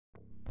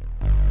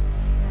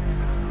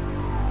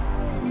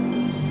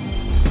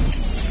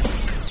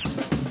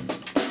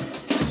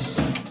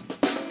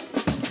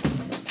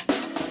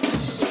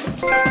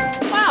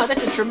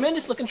that's a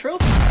tremendous looking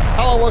trophy.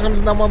 Hello, welcome to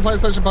the number one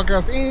PlayStation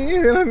podcast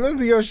in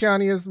the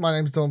Oceanias. My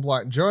name's Dylan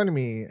Blight. Joining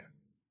me,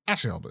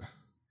 Ashley Albert.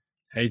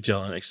 Hey,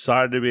 Dylan.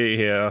 Excited to be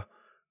here.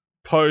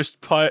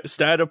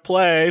 State of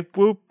play.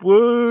 Whoop,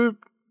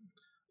 whoop.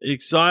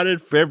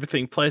 Excited for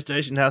everything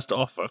PlayStation has to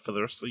offer for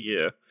the rest of the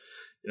year.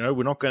 You know,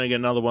 we're not going to get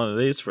another one of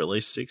these for at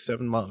least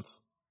 6-7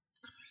 months.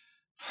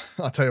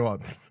 I'll tell you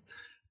what,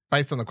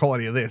 based on the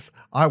quality of this,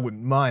 I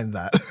wouldn't mind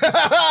that.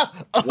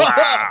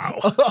 Wow.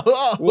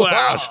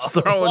 Just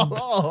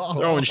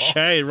throwing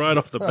shade right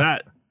off the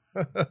bat.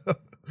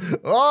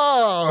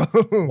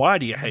 Why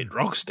do you hate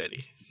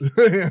Rocksteady?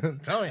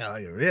 Tell me how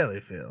you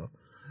really feel.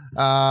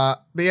 But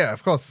yeah,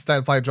 of course, the State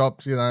of Play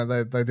drops. You know,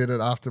 they did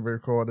it after we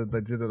recorded.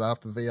 They did it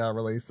after the VR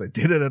release. They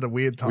did it at a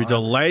weird time. We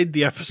delayed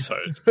the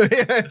episode.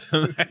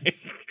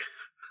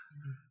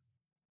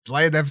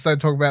 Delayed the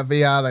episode talking about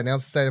VR. They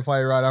announced the State of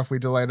Play right after we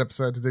delayed the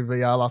episode to do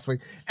VR last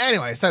week.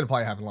 Anyway, State of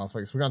Play happened last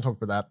week, so we're going to talk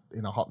about that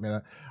in a hot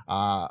minute.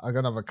 I'm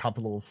going to have a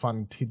couple of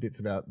fun tidbits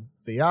about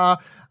VR.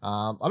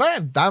 I don't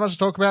have that much to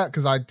talk about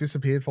because I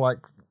disappeared for like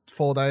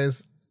 4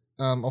 days.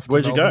 Off to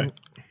Where'd Melbourne. you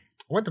go?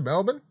 I went to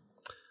Melbourne.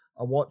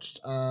 I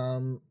watched,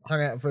 hung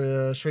out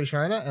for Sri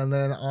Sharona, and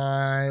then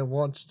I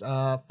watched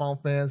Final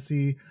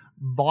Fantasy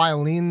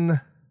Violin.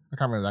 I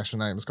can't remember the actual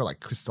name. It's got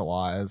like Crystal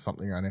Eyes,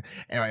 something on it.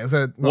 Anyway,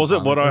 was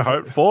it what I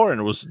hoped for? And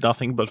it was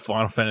nothing but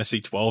Final Fantasy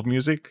 12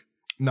 music?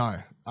 No.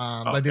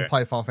 They did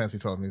play Final Fantasy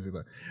 12 music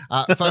though.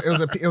 So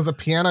it was a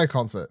piano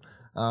concert.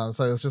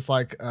 So it was just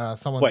like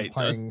someone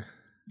playing.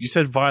 You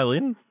said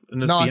violin?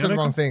 No, I said the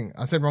wrong thing.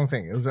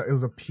 It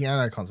was a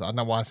piano concert. I don't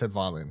know why I said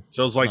violin.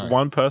 So it was like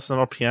one person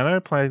on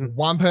piano playing?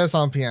 One person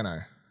on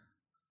piano.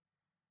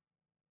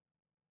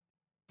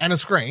 And a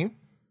screen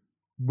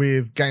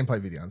with gameplay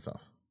video and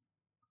stuff.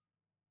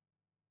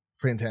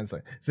 Pretty intensely.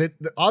 So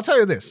I'll tell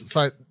you this.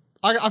 So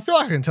I feel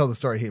like I can tell the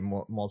story here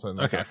more so than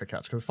I could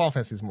catch, because Final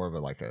Fantasy is more of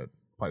a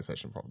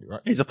PlayStation property,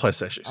 right? It's a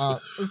PlayStation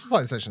exclusive. It's a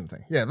PlayStation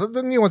thing. Yeah, but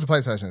the new one's a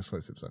PlayStation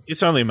exclusive. So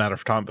it's only a matter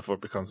of time before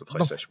it becomes a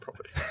PlayStation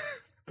property.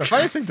 The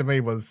funniest thing to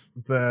me was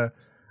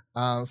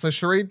so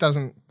Cherie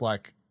doesn't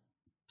like,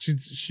 she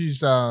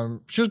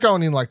was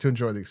going in like to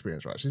enjoy the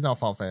experience, right? She's not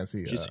Final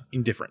Fantasy. She's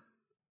indifferent.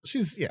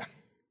 She's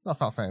not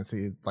Final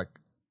Fantasy like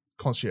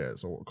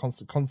concierge or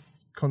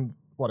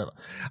whatever.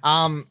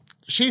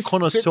 She's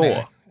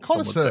connoisseur.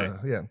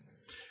 Yeah.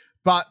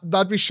 But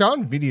they'd be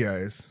showing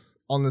videos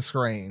on the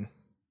screen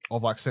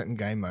of like certain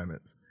game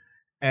moments,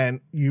 and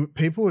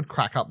people would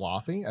crack up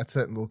laughing at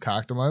certain little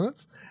character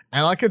moments,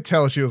 and I could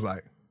tell she was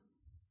like,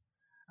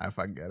 I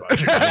fucking get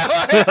it.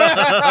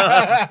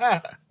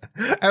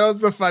 And it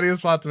was the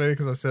funniest part to me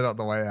because I said it on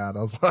the way out. I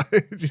was like,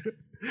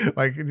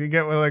 do you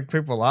get when like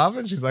people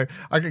laughing? She's like,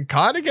 I can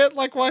kind of get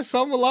like why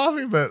some were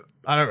laughing, but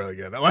I don't really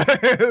get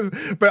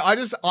it. But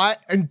I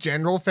in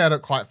general found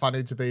it quite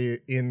funny to be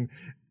in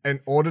an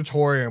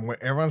auditorium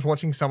where everyone's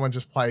watching someone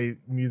just play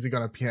music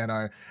on a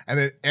piano, and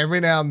then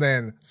every now and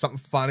then something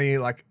funny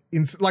like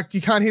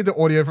you can't hear the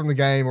audio from the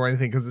game or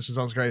anything because it's just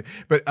on screen,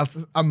 but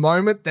a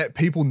moment that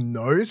people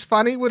know is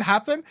funny would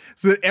happen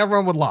so that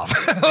everyone would laugh.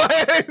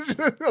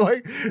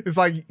 It's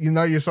like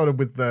you're sort of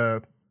with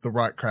the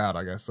right crowd,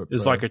 I guess.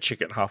 It's like a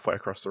chicken halfway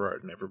across the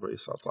road and everybody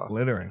starts laughing.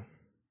 Littering.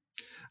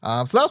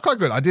 So that was quite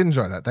good. I did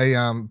enjoy that. They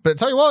but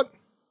tell you what,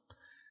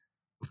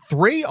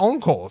 3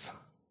 encores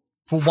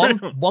for one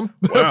Wow.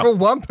 for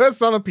one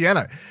person on a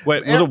piano.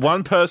 Wait, was it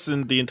one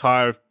person the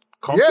entire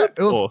concert?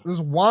 Yeah,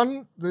 there's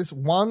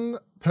one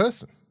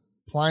person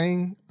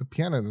playing the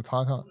piano the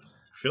entire time.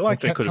 I feel like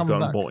they could have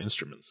gotten more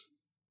instruments.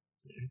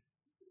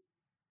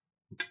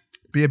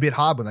 Be a bit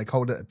hard when they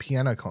called it a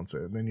piano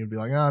concert, and then you'd be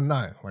like, oh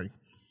no, like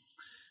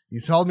you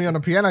told me on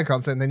a piano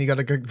concert, and then you got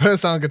a good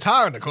person on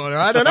guitar in the corner.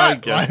 I don't know. I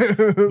guess.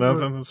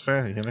 No, that's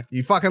fair.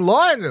 You fucking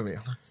lying to me.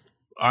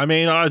 I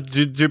mean,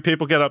 do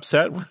people get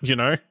upset when,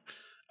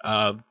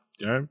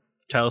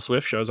 Taylor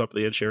Swift shows up at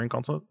the Ed Sheeran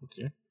concert?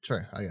 Yeah.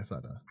 True. I guess I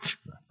don't.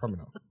 No, probably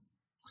not.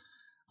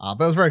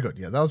 But it was very good.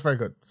 Yeah, that was very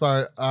good.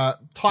 So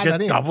tie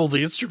that in. Double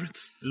the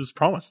instruments. It was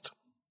promised.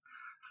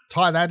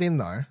 Tie that in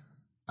though.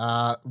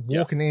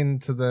 Walking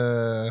into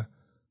the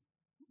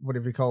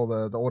whatever you call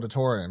the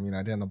auditorium,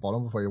 down the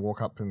bottom before you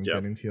walk up and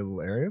get into your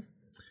little areas.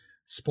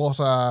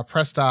 Spot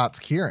Press Starts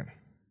Kieran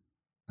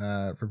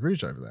for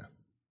Bruges over there.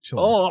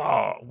 Chilling.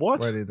 Oh,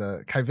 what?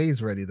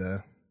 KV's ready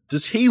to.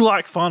 Does he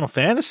like Final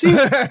Fantasy?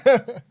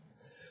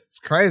 It's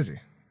crazy.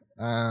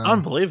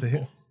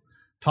 Unbelievable. So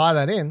tie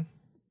that in.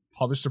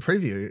 Published a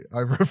preview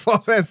over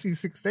Final Fantasy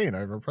 16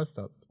 over a press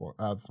start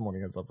this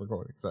morning as I'm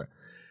recording. So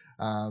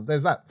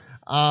there's that.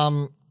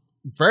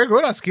 Very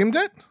good. I skimmed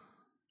it.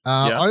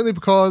 Only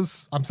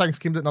because I'm saying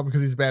skimmed it, not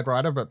because he's a bad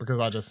writer, but because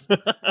it's been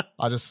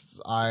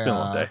a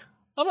long day.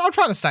 I'm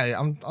trying to stay.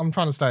 I'm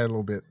trying to stay a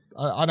little bit.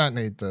 I don't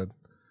need to.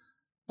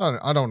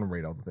 I don't want to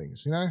read other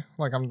things.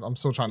 Like I'm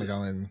still trying to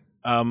go in.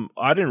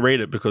 I didn't read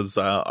it because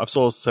I've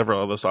saw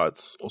several other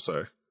sites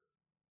also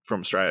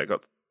from Australia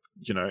got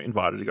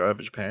invited to go over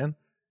to Japan.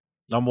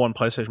 Number 1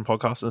 PlayStation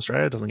podcast in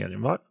Australia doesn't get an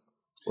invite.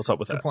 What's up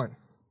with that? Good point.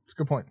 It's a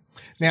good point.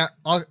 Now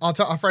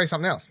I'll phrase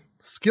something else.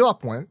 Skill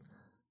Up went.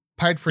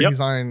 paid for Yep.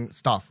 his own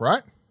stuff,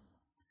 right?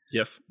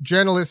 Yes.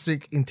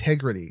 Journalistic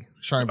integrity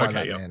shown by Okay,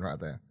 that yep. man right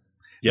there.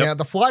 Yep. Now,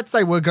 the flights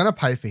they were going to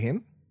pay for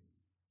him,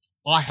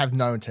 I have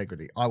no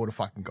integrity. I would have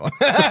fucking gone.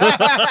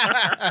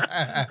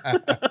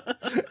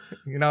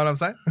 You know what I'm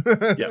saying?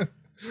 Yeah.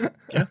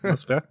 Yeah,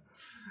 that's fair.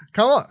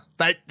 Come on.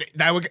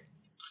 They were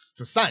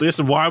just saying.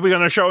 Listen, why are we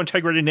going to show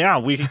integrity now?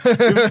 We've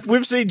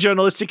seen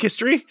journalistic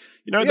history.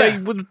 You know, Yeah.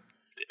 they would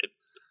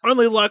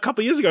only like a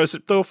couple of years ago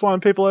they were flying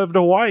people over to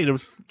Hawaii to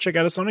check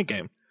out a Sonic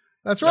game.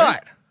 That's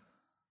right.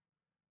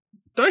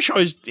 Don't show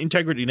his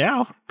integrity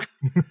now.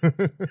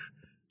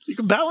 You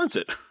can balance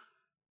it.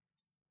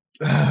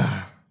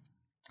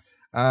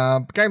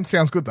 Game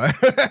sounds good though.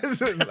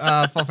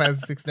 Final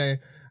Fantasy 16.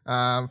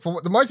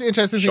 For the most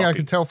interesting thing I Shocking.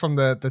 could tell from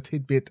the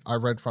tidbit I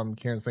read from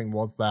Kieran's thing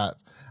was that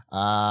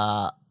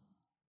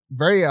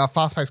very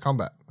fast-paced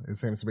combat. It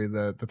seems to be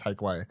the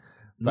takeaway.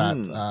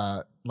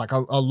 That like a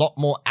lot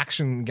more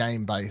action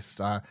game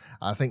based. I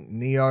think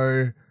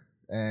Neo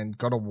and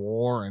God of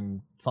War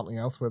and something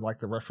else with like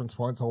the reference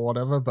points or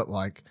whatever, but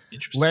like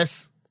Interesting.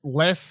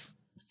 less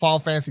Final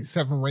Fantasy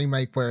 7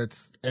 remake where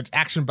it's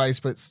action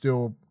based, but it's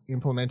still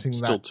implementing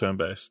Still that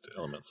turn-based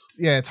elements.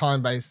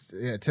 time-based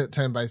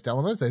turn-based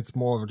elements. It's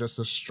more of just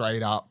a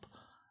straight up,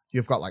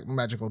 you've got like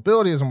magical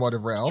abilities and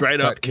whatever else.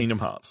 Straight up but Kingdom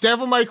it's Hearts.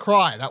 Devil May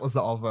Cry, that was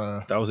the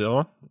other That was the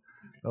other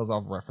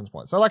one? reference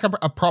point. So like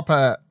a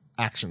proper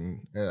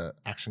action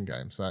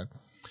game. So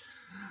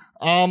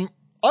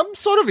I'm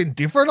sort of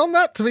indifferent on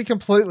that, to be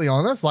completely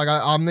honest. Like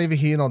I'm neither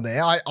here nor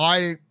there.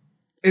 I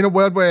in a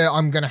world where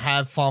I'm going to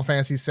have Final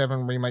Fantasy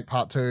 7 Remake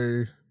Part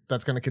 2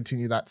 that's going to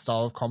continue that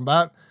style of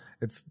combat,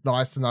 it's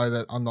nice to know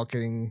that I'm not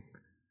getting,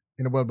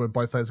 in a world where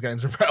both those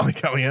games are probably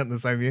coming out in the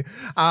same year,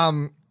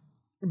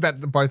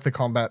 that both the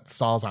combat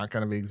styles aren't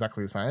going to be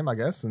exactly the same, I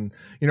guess. And,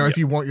 you know, if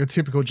you want your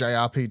typical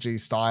JRPG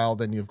style,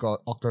 then you've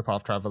got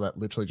Octopath Traveler that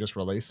literally just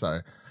released. So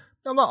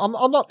I'm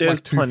not There's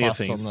like too plenty of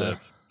fussed things on the,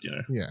 that, you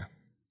know, yeah.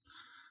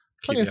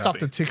 keep Plenty you of stuff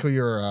happy. to tickle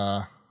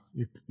your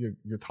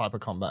type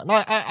of combat. And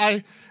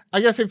I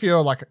guess if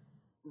you're like,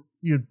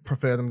 you'd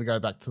prefer them to go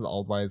back to the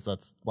old ways,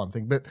 that's one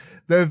thing. But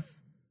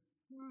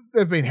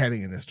they've been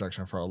heading in this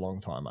direction for a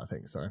long time, I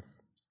think. So,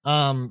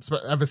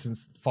 ever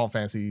since Final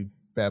Fantasy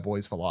Bad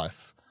Boys for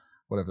Life,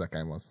 whatever that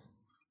game was,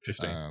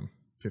 15.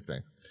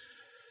 15,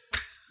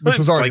 which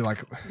was It's already like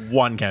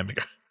one game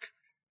ago.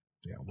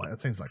 yeah, well,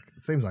 it seems like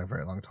a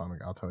very long time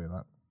ago. I'll tell you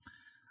that.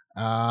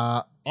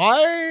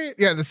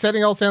 The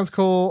setting all sounds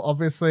cool.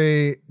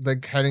 Obviously, they're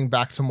heading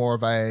back to more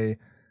of a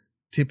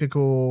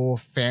typical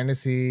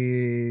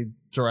fantasy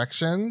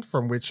direction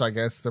from which I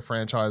guess the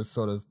franchise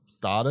sort of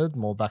started,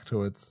 more back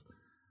to its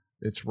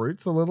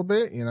roots a little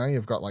bit. You know,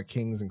 you've got like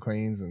kings and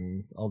queens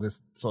and all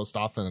this sort of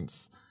stuff, and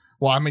it's,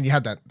 well, I mean, you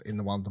had that in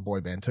the one with the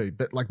boy band too,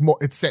 but like more,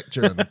 it's set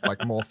during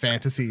like more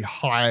fantasy,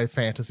 high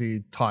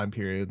fantasy time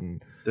period,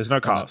 and There's no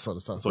and that cars. sort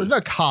of stuff. That's There's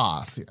no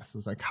cars. Yes,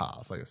 there's no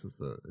cars. I guess is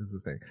the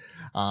thing.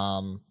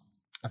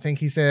 I think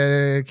he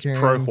said pro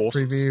Kieran's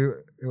horses. preview.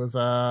 It was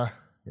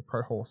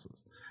pro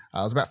horses. It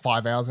was about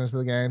 5 hours into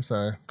the game,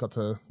 so got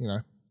to, you know,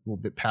 a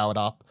little bit powered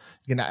up.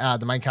 You can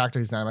the main character,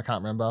 whose name I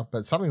can't remember,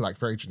 but something like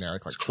very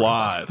generic, like It's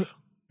Clive.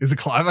 Is it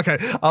Clive? Okay,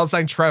 I was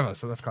saying Trevor,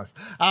 so that's close.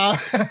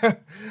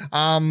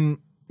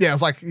 Yeah,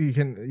 it's like you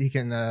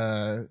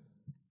can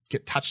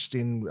get touched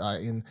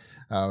in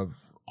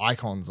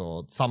icons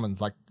or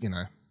summons, like, you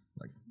know,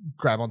 like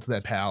grab onto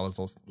their powers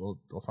or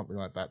something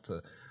like that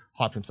to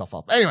hype himself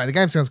up. Anyway, the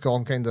game sounds cool.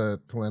 I'm keen to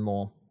learn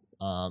more.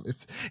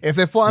 If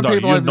they're flying No,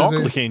 people you're over not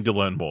to do, keen to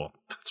learn more.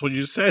 That's what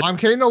you just said. I'm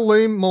keen to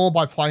learn more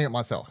by playing it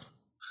myself.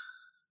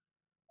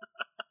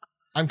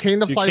 I'm keen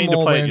to You're play keen more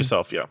to play when it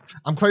yourself, yeah.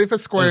 I'm keen for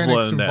Square And Enix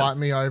learn to that. invite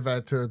me over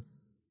to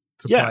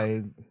Yeah.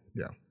 play,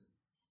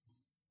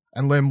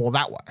 and learn more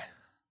that way.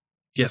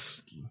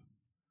 Yes.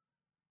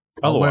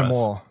 I'll learn Otherwise,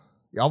 more.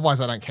 Yeah,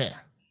 otherwise, I don't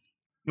care.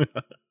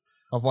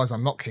 Otherwise,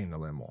 I'm not keen to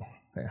learn more.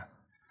 Yeah.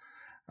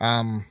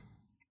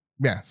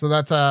 Yeah. So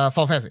that's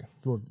Final Fantasy.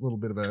 A little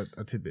bit of a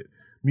tidbit.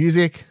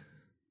 Music,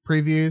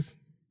 previews,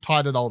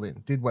 tied it all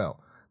in. Did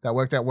well. That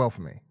worked out well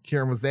for me.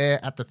 Kieran was there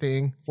at the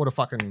thing. What a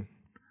fucking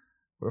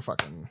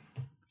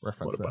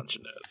reference what a there. bunch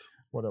of nerds.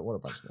 What a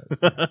bunch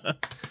of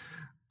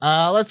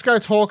nerds. Let's go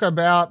talk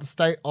about the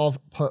state of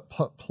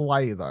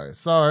play, though.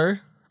 So,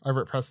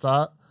 over at Press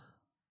Start,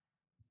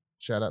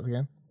 shout outs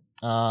again.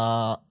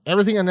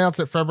 Everything announced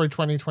at February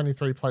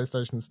 2023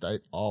 PlayStation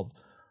State of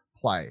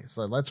Play.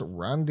 So, let's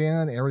run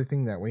down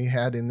everything that we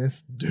had in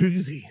this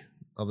doozy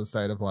of a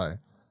state of play.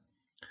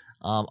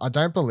 I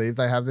don't believe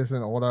they have this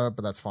in order,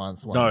 but that's fine.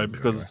 It's one of No, those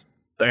because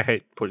they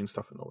hate putting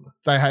stuff in order.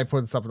 they hate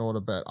putting stuff in order,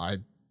 but I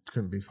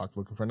couldn't be fucked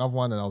looking for another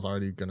one, and I was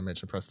already going to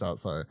mention Press Start,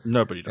 so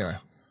Nobody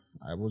does.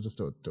 anyway. We'll just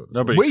do it this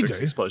Nobody way. We restricts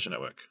do. Explosion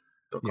Network.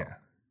 Yeah.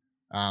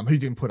 Who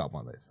didn't put up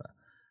one of these, so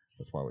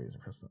that's why we're using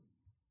Press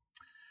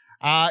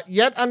Start.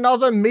 Yet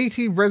another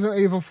meaty Resident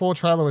Evil 4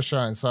 trailer was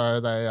shown.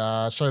 So they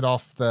showed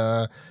off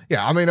it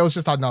was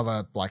just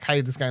another like,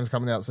 hey, this game's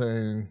coming out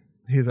soon.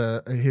 Here's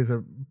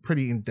a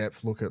pretty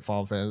in-depth look at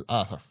Final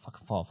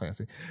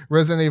Fantasy.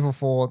 Resident Evil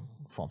 4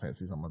 Final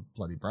Fantasy's on my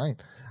bloody brain.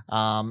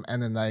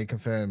 And then they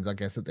confirmed, I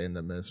guess, at the end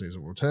that Mercenaries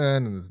will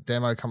return, and there's a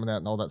demo coming out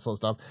and all that sort of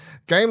stuff.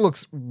 Game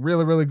looks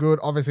really, really good.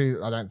 Obviously,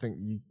 I don't think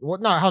you... Well,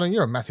 no, hold on,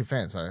 you're a massive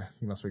fan, so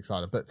you must be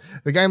excited. But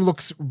the game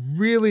looks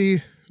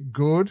really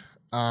good.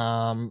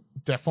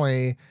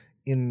 Definitely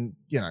in,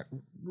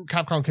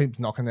 Capcom keeps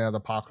knocking it out of the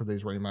park with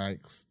these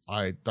remakes.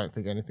 I don't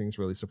think anything's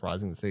really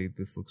surprising to see.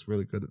 This looks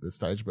really good at this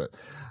stage, but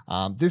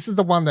this is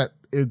the one that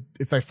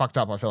if they fucked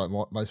up, I feel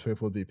like most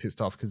people would be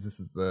pissed off, because this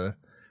is the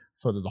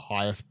sort of the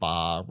highest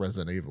bar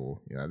Resident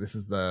Evil. This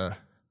is the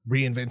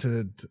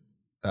reinvented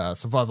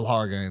survival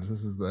horror games.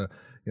 This is the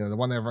the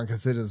one that everyone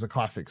considers a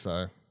classic.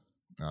 So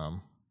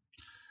I'll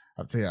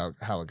see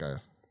how it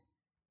goes.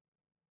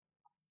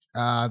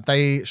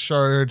 They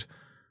showed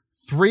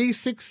three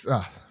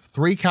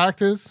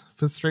characters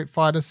for Street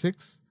Fighter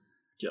 6.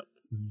 Yep.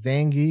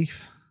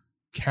 Zangief,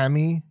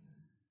 Cammy,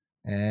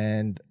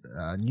 and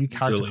a new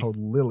character called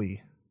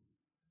Lily.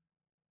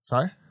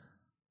 Sorry?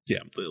 Yeah,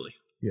 Lily.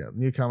 Yeah,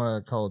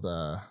 newcomer called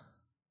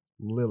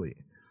Lily.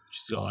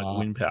 She's got like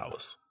wind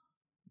powers.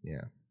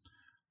 Yeah.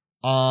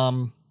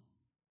 I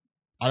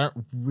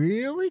don't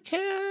really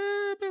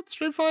care about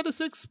Street Fighter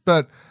 6,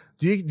 but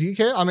do you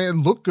care? I mean, it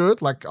looked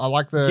good. Like, I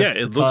like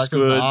the looks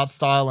good, the art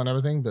style and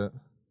everything, but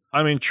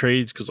I'm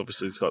intrigued because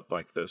obviously it's got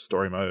like the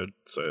story mode,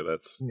 so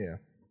that's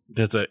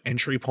there's an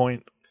entry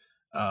point.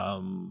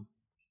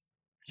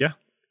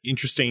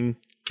 Interesting.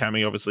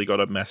 Cammy obviously got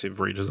a massive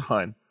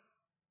redesign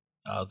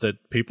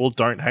that people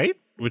don't hate,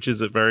 which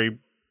is a very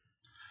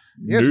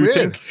new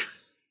thing.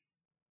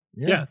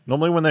 Yeah,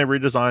 normally when they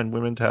redesign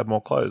women to have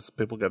more clothes,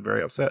 people get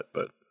very upset,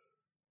 but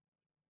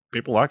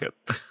people like it.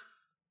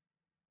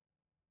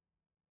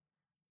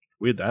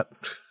 Weird that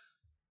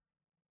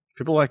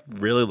people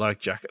really like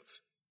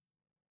jackets.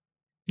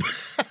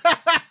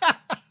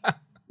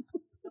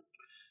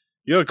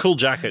 You got a cool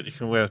jacket you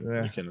can wear.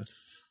 Yeah. You can,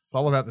 it's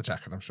all about the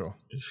jacket, I'm sure.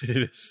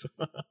 It is.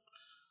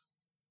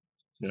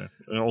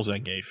 And also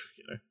Zangief,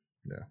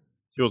 Yeah.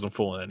 He wasn't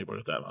fooling anybody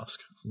with that mask.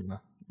 No.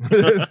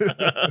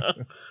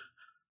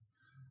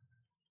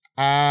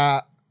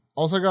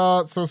 Also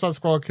got Suicide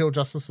Squad Kill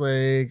Justice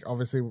League,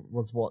 obviously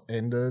was what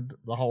ended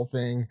the whole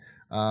thing.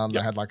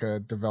 They had like a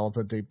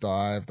developer deep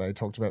dive. They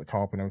talked about the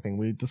co-op and everything.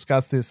 We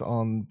discussed this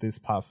on this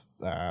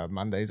past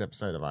Monday's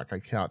episode of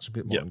Arcade Couch a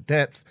bit more in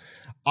depth.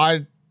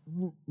 My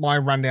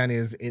rundown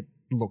is it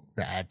looked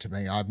bad to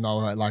me. I know,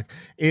 I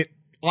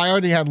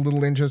already had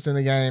little interest in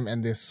the game,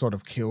 and this sort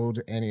of killed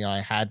any I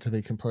had, to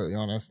be completely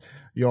honest.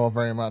 You're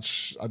very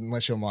much,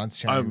 unless your mind's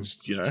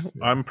changed.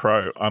 I'm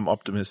pro. I'm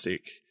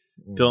optimistic.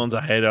 Dylan's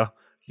a hater.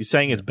 He's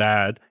saying it's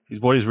bad.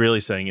 What he's really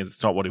saying is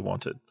it's not what he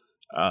wanted.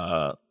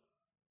 Because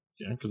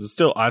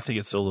I think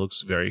it still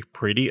looks very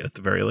pretty at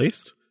the very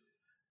least.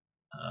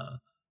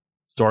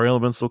 Story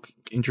elements look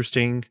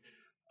interesting.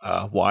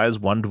 Why is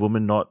Wonder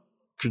Woman not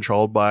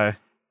controlled by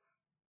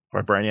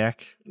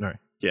Brainiac? No.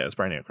 Yeah, it's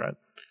Brainiac, right?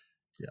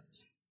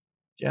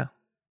 Yeah.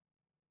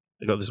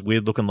 They got this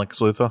weird looking Lex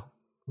Luthor.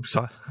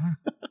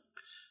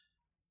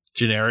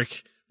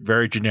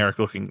 Very generic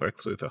looking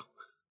Lex Luthor.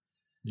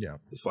 Yeah.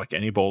 It's like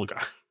any bald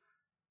guy.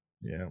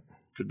 Yeah.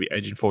 Could be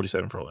Agent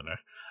 47 for all I know.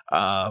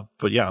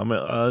 But yeah,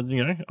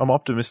 I'm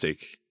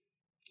optimistic.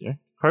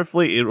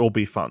 Hopefully it'll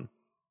be fun.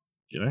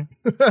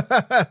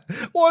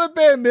 What a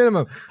bare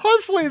minimum.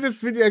 Hopefully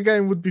this video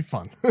game would be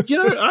fun.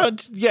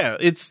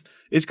 It's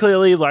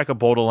clearly like a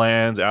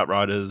Borderlands,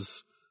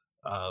 Outriders,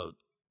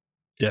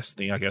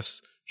 Destiny, I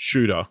guess,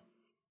 shooter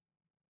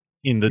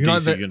in the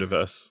DC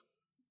universe.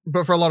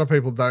 But for a lot of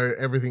people, though,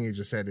 everything you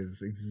just said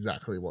is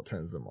exactly what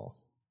turns them off.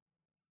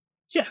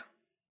 Yeah.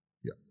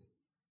 Yeah.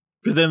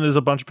 But then there's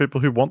a bunch of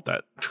people who want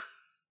that.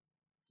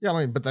 Yeah,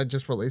 I mean, but they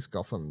just released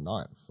Gotham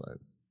Knights, so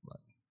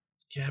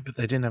yeah, but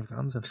they didn't have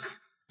guns in it.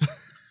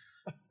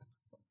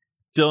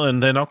 Dylan,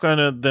 they're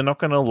not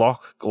gonna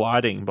lock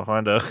gliding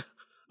behind a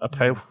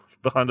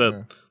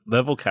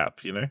level cap,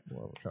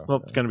 It's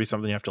not gonna be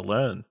something you have to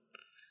learn.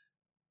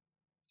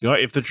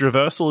 If the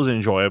traversal is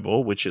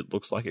enjoyable, which it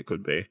looks like it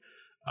could be,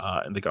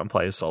 and the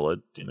gunplay is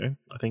solid,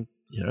 I think,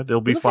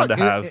 they'll be fun to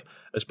have,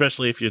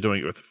 especially if you're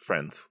doing it with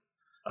friends.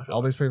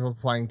 All these people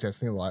playing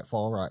Destiny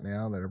Lightfall right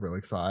now, they're really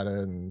excited,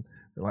 and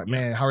they're like,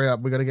 man, hurry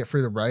up, we got to get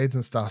through the raids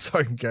and stuff so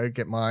I can go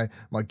get my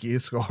gear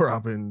score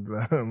up in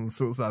the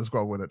Suicide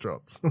Squad when it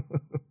drops.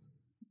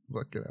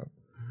 Fucking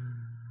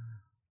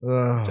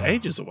hell. It's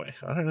ages away.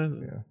 I don't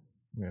know.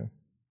 Yeah.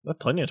 There's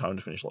plenty of time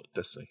to finish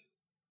Destiny.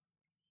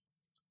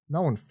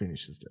 No one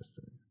finishes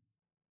Destiny.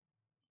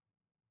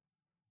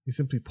 You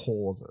simply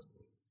pause it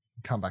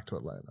and come back to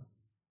it later.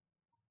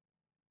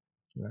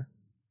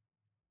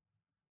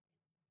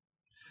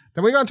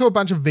 Then we got into a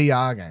bunch of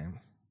VR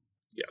games.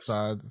 Yes.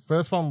 So the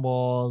first one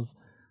was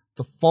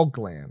The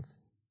Foglands.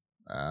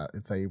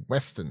 It's a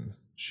Western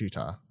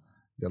shooter.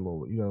 You got a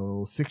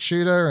little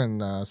 6-shooter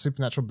and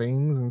supernatural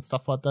beings and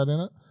stuff like that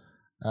in it.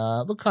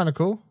 Look kind of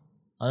cool.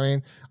 I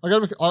mean,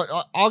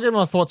 I'll give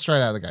my thoughts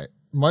straight out of the gate.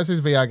 Most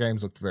of these VR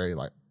games looked very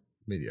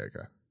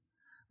mediocre.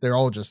 They're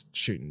all just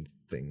shooting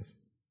things.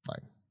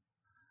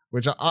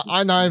 which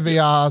I know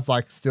VR is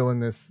like still in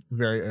this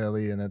very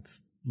early in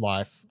its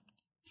life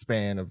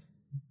span of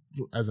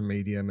as a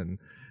medium, and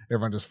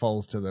everyone just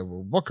falls to the,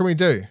 well, what can we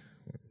do?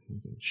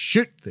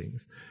 Shoot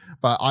things.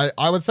 But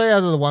I would say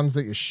out of the ones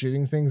that you're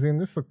shooting things in,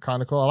 this look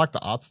kind of cool. I like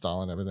the art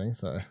style and everything,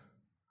 so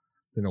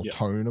the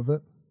tone of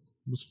it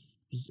was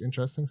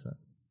interesting. So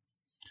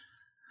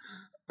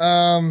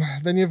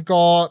then you've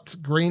got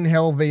Green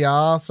Hell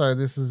VR. So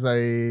this is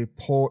a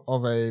port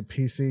of a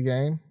PC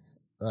game.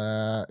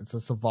 It's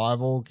a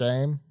survival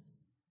game.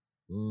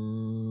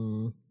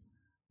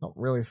 Not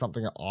really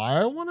something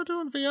I want to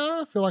do in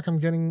VR. I feel like I'm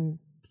getting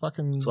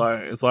fucking. It's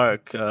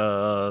like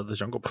the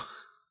Jungle Book.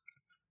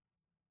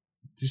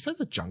 Did you say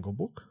the Jungle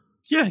Book?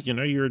 Yeah,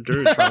 you're a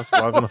dude trying to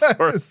survive in the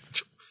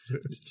forest.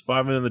 You're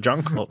surviving in the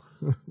jungle.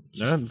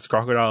 There's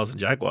crocodiles and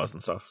jaguars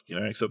and stuff.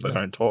 Except they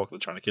don't talk. They're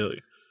trying to kill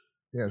you.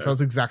 Yeah, so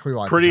it's exactly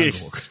like the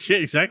Jungle Book. Yeah,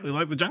 exactly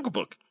like the Jungle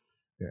Book.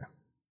 Yeah,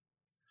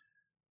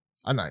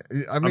 I know.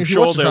 I'm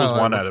sure there was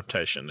one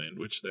adaptation in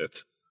which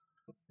that.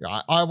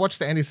 Yeah, I watched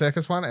the Andy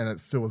Serkis one, and it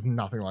still was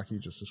nothing like you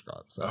just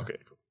described. So okay,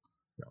 cool.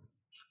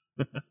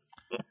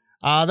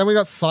 Yeah. Then we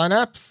got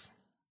Synapse.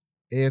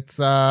 It's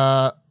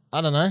I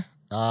don't know.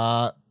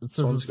 This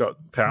one's got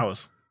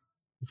powers.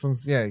 This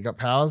one's you got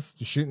powers.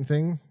 You're shooting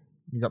things.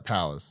 You got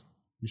powers.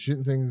 You're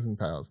shooting things and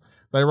powers.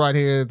 They right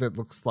here that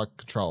looks like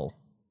Control,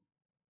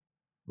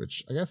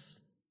 which I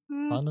guess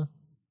kinda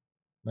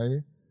maybe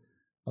I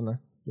don't know.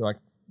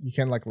 You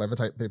can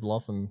levitate people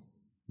off and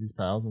use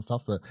powers and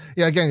stuff, but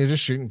yeah, again, you're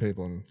just shooting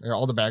people and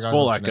all the bad guys. It's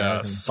more like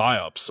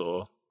psyops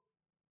or.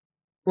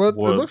 Well, it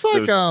looks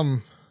like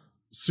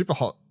super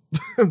hot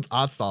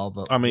art style,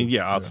 but I mean,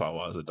 art style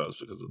wise, it does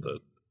because of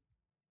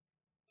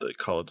the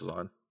color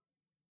design.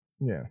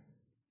 Yeah,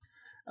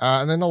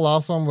 and then the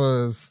last one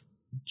was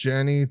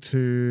Journey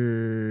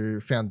to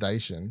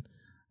Foundation,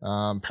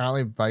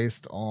 apparently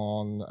based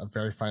on a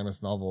very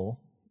famous novel,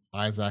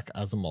 Isaac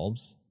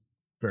Asimov's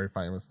very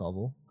famous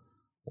novel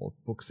or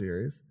book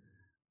series.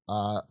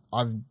 I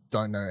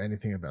don't know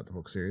anything about the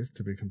book series,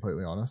 to be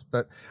completely honest.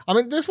 But, I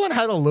mean, this one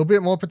had a little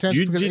bit more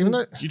potential.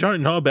 You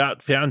don't know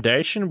about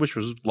Foundation, which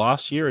was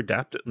last year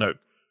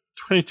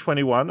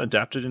 2021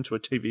 adapted into a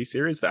TV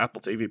series for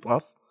Apple TV+.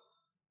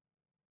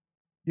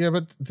 Yeah,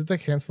 but did they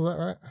cancel that,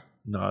 right?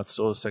 No, it's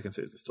still the second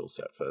season. It's still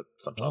set for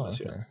sometime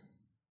this year.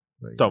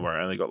 Don't go. worry,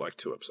 I only got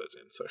 2 episodes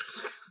in, so.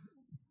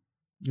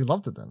 You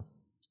loved it then?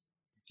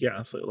 Yeah,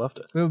 absolutely loved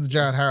it. That was the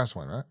Jared Harris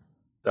one, right?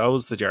 That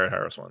was the Jared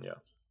Harris one, yeah.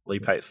 Lee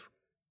Pace.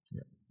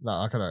 Yeah. No,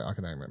 I can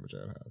only remember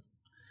Jared Harris.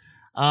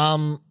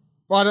 Well,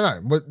 I don't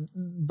know. But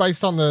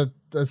based on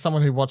as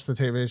someone who watched the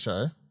TV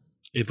show,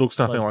 it looks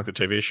nothing like the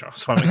TV show.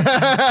 So I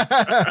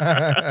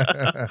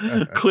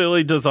mean,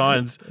 clearly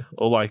designs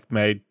are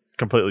made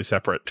completely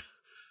separate.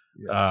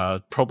 Yeah.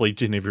 Probably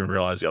didn't even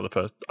realize the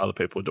other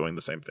people were doing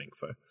the same thing.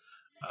 So,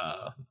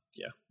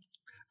 yeah.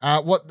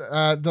 What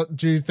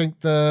do you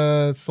think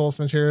the source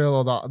material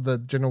or the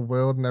general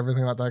world and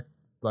everything like that?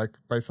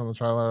 Based on the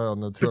trailer on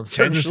the 2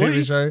 episodes of the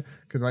TV show,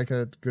 could make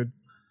a good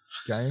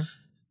game.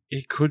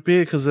 It could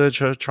be because they're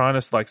trying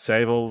to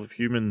save all of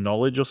human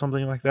knowledge or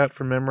something like that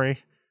from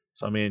memory.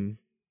 So I mean,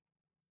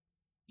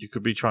 you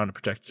could be trying to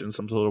protect it in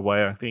some sort of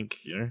way. I think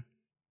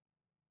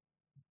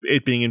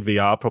it being in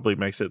VR probably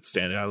makes it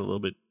stand out a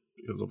little bit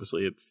because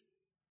obviously it's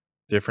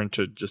different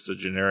to just a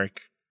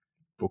generic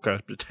book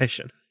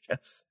adaptation.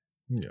 Yes.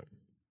 Yeah.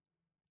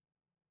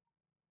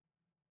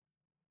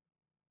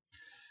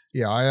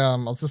 Yeah, I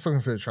was just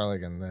looking through the trailer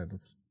again there.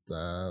 That's,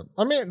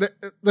 I mean,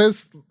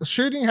 there's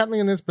shooting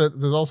happening in this, but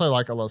there's also a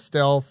lot of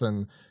stealth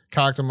and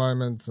character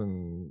moments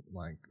and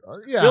I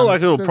feel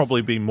like it'll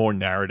probably be more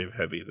narrative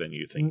heavy than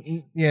you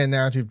think. Yeah,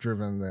 narrative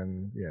driven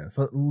than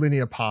so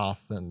linear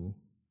path and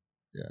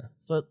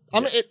So I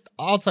mean,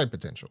 I'd say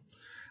potential.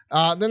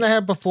 Then they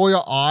have Before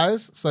Your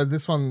Eyes. So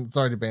this one's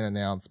already been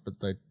announced,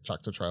 but they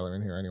chucked a trailer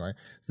in here anyway.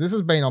 So this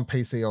has been on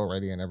PC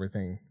already and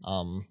everything.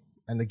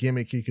 And the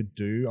gimmick you could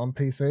do on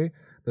PC.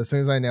 But as soon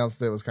as they announced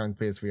that it was coming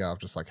to PSVR, I've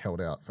just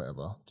held out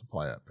forever to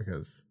play it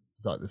because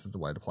I feel like this is the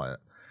way to play it.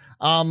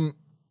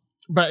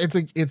 But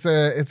it's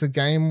a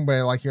game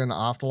where you're in the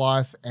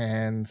afterlife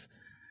and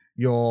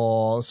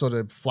you're sort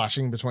of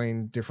flashing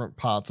between different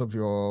parts of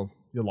your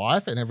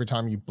life, and every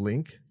time you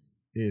blink,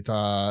 it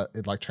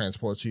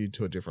transports you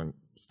to a different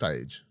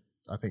stage.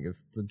 I think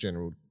is the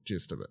general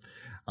gist of it.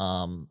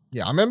 I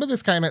remember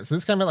this came out. So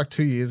this came out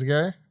 2 years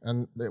ago,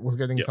 and it was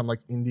getting some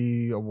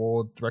indie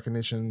award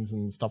recognitions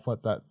and stuff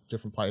like that,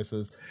 different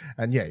places.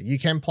 And you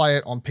can play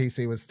it on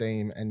PC with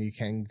Steam, and you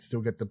can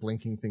still get the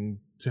blinking thing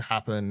to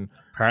happen.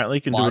 Apparently,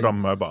 you can do it on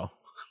mobile.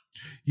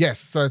 Yes,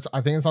 so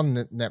I think it's on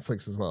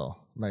Netflix as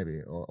well,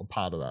 maybe, or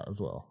part of that as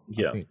well.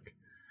 Yeah. I think.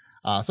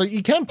 So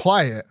you can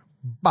play it,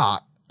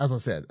 but as I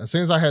said, as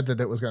soon as I heard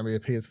that it was going to be a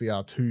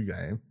PSVR 2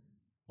 game,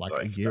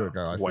 a year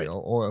ago, I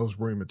feel, or it was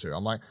rumored to.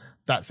 I'm like,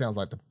 that sounds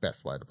like the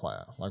best way to play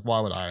it.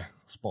 Why would I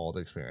spoil the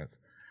experience?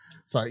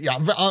 So yeah,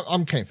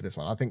 I'm keen for this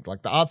one. I think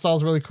the art style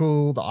is really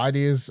cool. The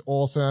idea is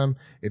awesome.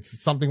 It's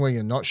something where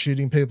you're not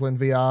shooting people in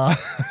VR,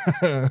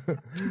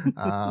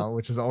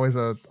 which is always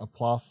a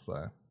plus.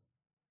 So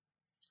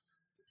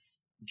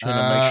You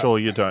gotta make sure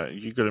you don't.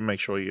 You gotta make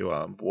sure you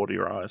water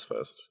your eyes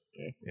first.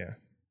 Yeah.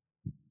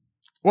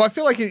 Well, I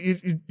feel like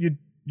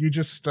you're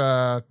just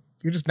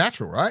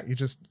natural, right?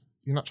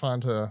 You're not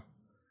trying to.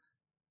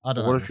 I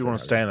don't know. What if you want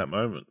to stay in that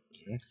moment?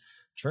 You know?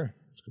 True.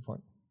 That's a good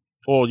point.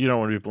 Or you don't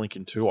want to be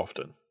blinking too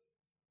often.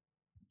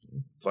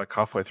 It's like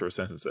halfway through a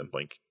sentence and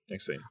blink.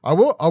 Next scene. I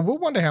will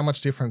wonder how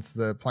much difference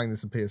the playing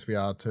this in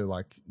PSVR to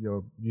like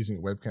you're using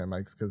a webcam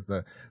makes, because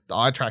the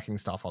eye tracking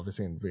stuff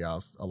obviously in VR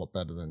is a lot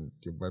better than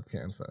your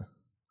webcam. So,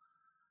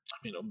 I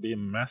mean, it'll be a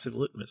massive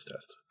litmus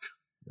test.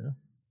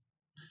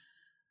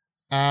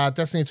 Yeah.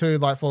 Destiny 2,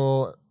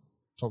 Lightfall,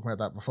 talking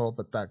about that before,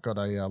 but that got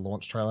a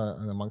launch trailer,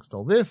 and amongst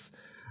all this,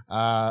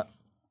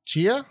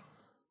 Chia.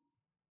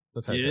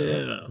 That's how you say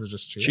it, right? Is it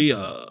just Chia?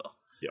 Chia.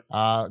 Yep.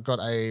 Got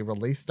a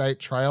release date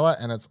trailer,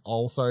 and it's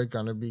also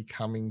going to be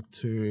coming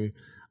to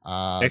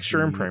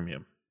extra and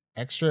premium.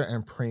 Extra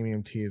and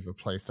premium tiers of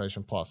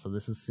PlayStation Plus. So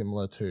this is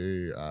similar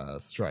to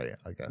Stray,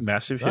 I guess.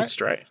 Massive hit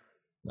Stray.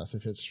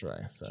 Massive hit Stray.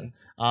 So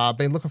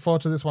been looking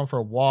forward to this one for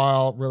a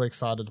while. Really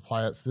excited to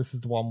play it. So this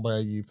is the one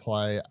where you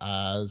play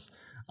as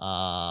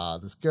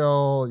this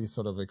girl. You're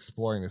sort of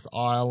exploring this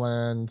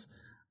island.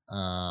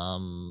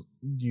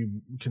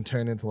 You can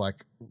turn into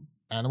like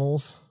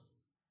animals.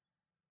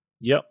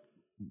 Yep.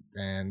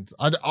 And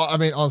I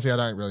mean, honestly, I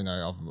don't really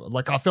know.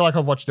 Like, I feel like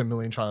I've watched a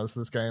million trailers for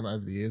this game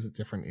over the years at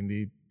different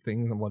indie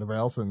things and whatever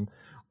else. And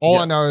all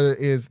I know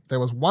is there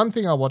was one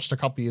thing I watched a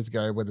couple years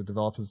ago where the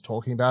developers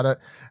talking about it.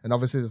 And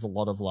obviously there's a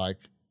lot of like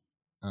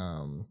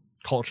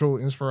cultural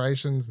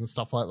inspirations and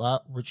stuff like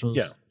that, which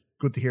was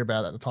good to hear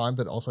about at the time.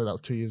 But also that was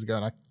 2 years ago.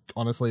 And I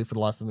honestly, for the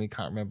life of me,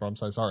 can't remember. I'm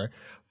so sorry.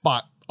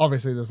 But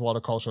obviously there's a lot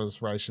of cultural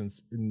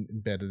inspirations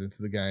embedded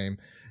into the game.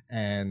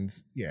 And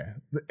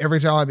every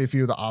time if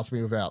you were to ask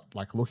me without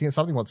like looking at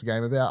something, what's the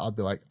game about, I'd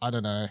be like, I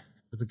don't know.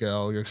 It's a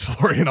girl, you're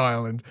exploring an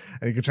island,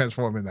 and you can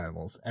transform into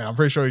animals. And I'm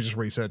pretty sure you're just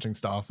researching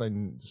stuff,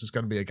 and it's just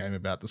going to be a game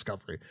about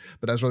discovery.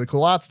 But it has really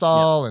cool art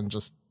style and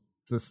just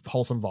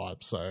wholesome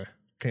vibes. So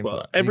keen for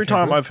that. Every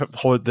time I've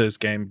heard this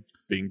game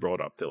being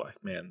brought up, they're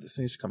like, man, this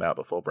needs to come out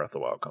before Breath of the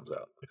Wild comes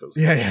out. Because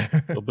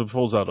or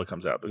before Zelda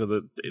comes out,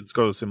 because it's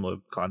got a similar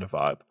kind of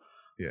vibe.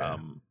 Yeah.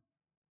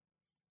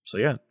 So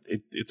yeah,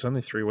 it's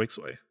only 3 weeks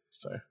away.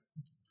 So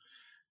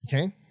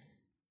keen?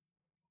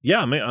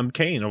 Yeah, I mean, I'm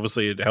keen.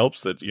 Obviously, it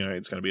helps that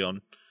it's going to be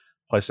on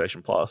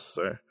PlayStation Plus.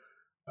 So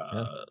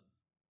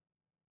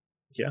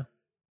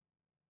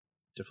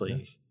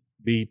definitely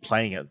be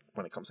playing it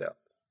when it comes out.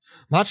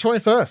 March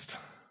 21st.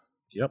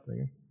 Yep.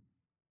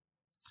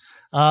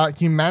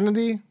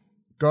 Humanity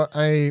got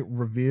a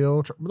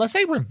reveal. They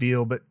say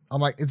reveal, but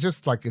I'm like, it's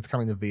just like it's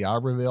coming to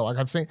VR reveal. Like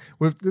I've seen,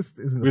 this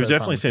isn't the We've first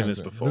definitely time seen this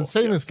before. We've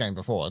seen this game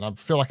before, and I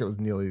feel like it was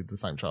nearly the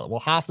same trailer.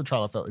 Well, half the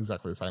trailer felt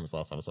exactly the same as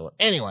last time I saw it.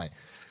 Anyway,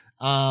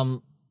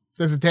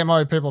 there's a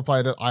demo. People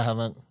played it. I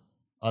haven't.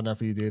 I don't know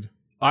if you did.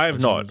 I have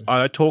not.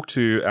 I talked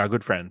to our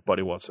good friend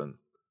Buddy Watson,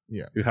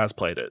 who has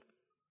played it,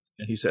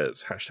 and he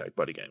says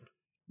 #BuddyGame.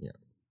 Yeah,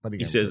 Buddy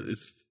he says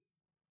it's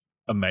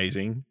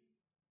amazing.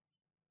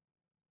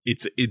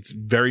 It's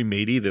very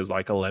meaty. There's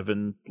like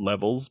 11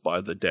 levels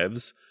by the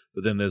devs,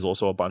 but then there's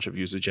also a bunch of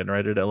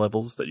user-generated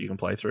levels that you can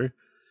play through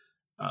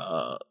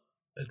at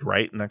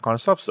rate and that kind of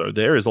stuff. So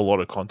there is a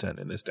lot of content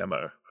in this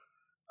demo,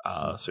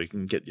 so you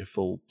can get your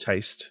full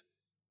taste.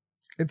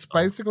 It's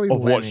basically of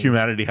what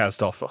humanity has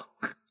to offer.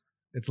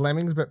 It's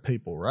Lemmings, but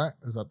people, right?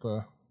 Is that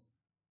the?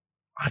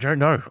 I don't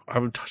know. I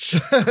haven't touched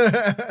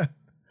it.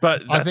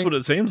 But that's what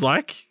it seems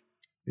like.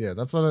 Yeah,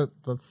 that's what it.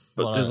 That's.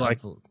 But there's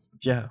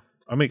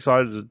I'm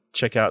excited to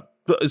check out.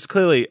 But it's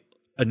clearly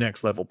a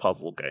next level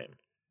puzzle game.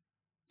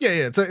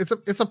 Yeah. It's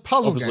a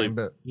puzzle game,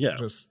 but and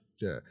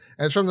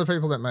it's from the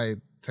people that made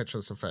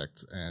Tetris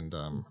Effect and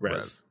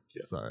Rez.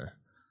 Yeah. So,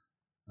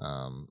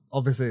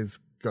 obviously it's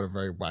got a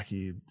very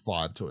wacky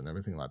vibe to it and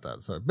everything like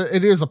that. So, but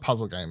it is a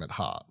puzzle game at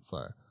heart.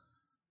 So,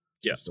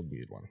 just a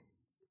weird one.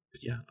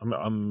 Yeah,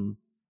 I'm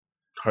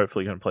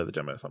hopefully going to play the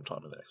demo sometime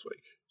in the next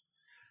week.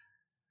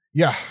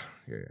 Yeah.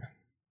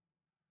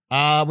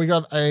 We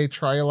got a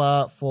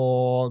trailer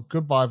for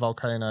Goodbye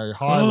Volcano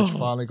High, which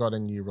finally got a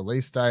new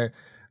release date.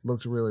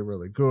 Looked really,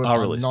 really good.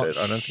 Release date.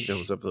 I don't think there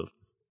was ever.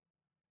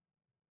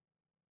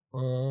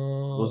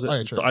 Was it?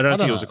 I don't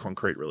think it was a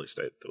concrete release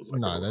date. There was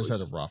they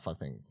said a rough, I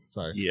think.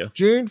 So yeah.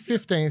 June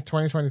 15th,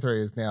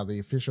 2023 is now the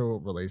official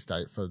release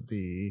date for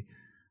the.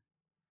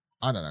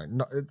 I don't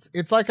know.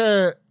 It's like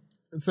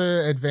it's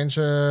an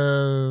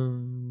adventure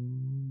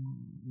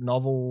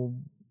novel.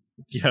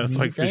 Yeah, it's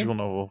like visual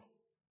novel.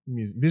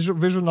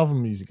 Visual novel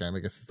music game, I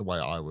guess is the way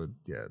I would,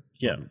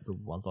 the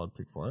ones I'd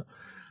pick for it.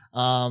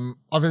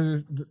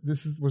 Obviously,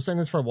 we've seen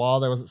this for a while.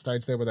 There was a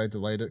stage there where they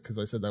delayed it because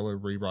they said they were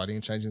rewriting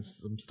and changing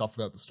some stuff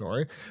about the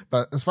story.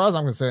 But as far as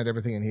I'm concerned,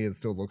 everything in here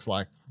still looks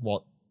like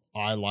what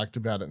I liked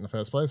about it in the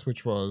first place,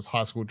 which was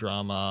high school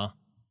drama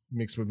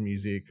mixed with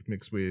music,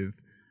 mixed with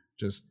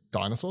just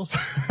dinosaurs.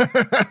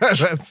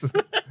 That's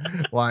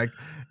like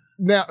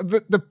now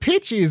the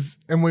pitch is,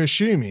 and we're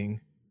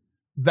assuming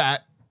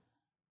that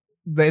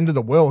the end of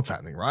the world's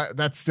happening, right?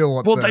 That's still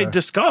what they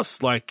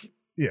discuss, like,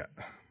 yeah,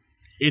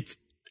 it's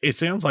it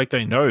sounds like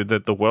they know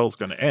that the world's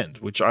going to end,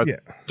 which I Yeah.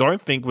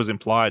 don't think was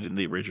implied in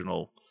the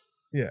original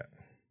Yeah.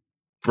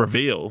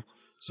 reveal.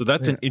 So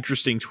that's an Yeah.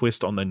 interesting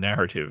twist on the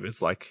narrative.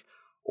 It's like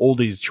all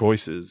these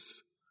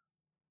choices,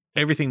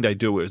 everything they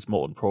do is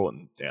more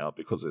important now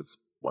because it's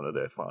one of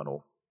their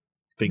final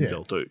things Yeah.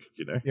 they'll do,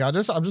 you know? Yeah,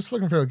 I'm just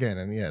looking through again,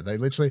 and yeah, they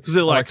literally Because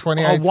they're like,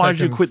 28 oh, why did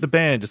you seconds. quit the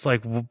band? It's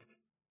like,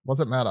 What's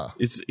it matter?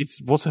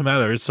 it's what's the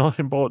matter? It's not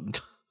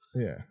important.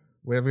 Yeah,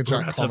 we have a We're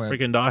giant about to comment.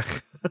 freaking die.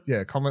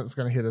 Yeah, comment's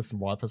going to hit us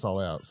and wipe us all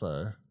out.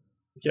 So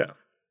Yeah.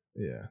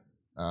 yeah,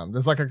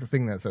 there's like a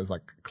thing that says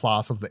like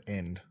class of the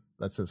end.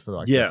 That says for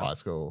like Yeah. the high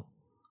school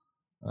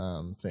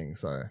thing.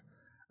 So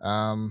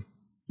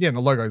yeah, and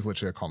the logo is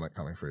literally a comet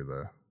coming through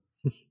the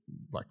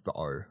like the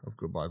O of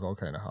Goodbye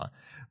Volcano High.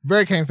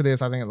 Very keen for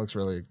this. I think it looks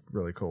really,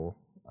 really cool.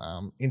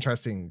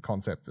 Interesting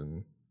concept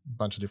and a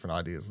bunch of different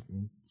ideas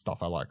and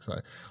stuff I like. So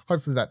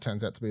hopefully that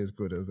turns out to be as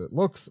good as it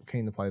looks.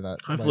 Keen to play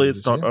that. Hopefully later it's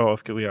this not year.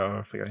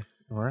 OFK.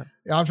 All right.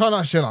 Yeah, I'm trying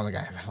not to shit on the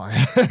game.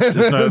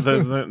 Like,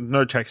 There's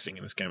no texting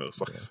in this game. It looks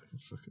like.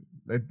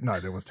 no,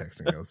 there was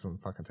texting. There was some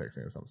fucking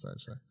texting at some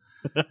stage. So.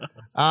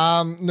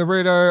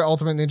 Naruto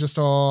Ultimate Ninja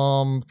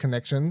Storm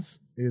Connections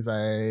is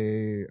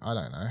I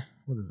don't know.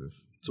 What is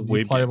this? It's a New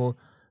weeb playable.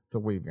 It's a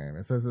weeb game.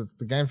 It says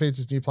the game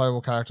features new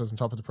playable characters on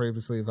top of the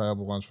previously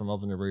available ones from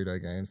other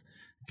Naruto games.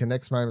 It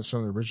connects moments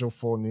from the original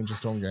 4 Ninja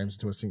Storm games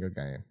into a single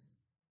game.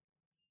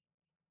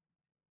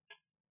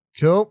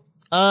 Cool.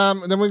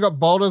 Then we got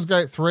Baldur's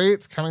Gate 3.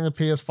 It's coming to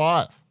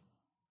PS5.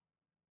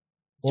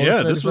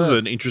 Yeah, this was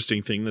an 31st.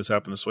 interesting thing that's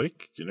happened this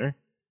week, you know?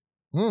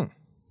 Hmm.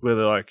 Where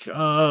they're like,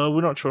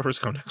 we're not sure if it's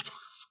coming to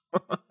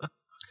Xbox.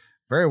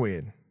 Very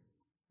weird.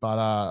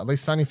 But at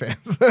least Sony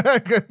fans.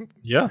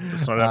 Yeah,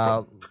 that's not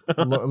our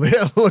problem.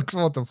 Look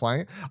forward to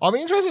playing it. I'm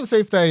interested to see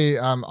if they.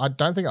 I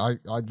don't think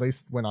at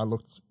least when I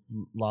looked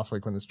last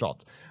week when this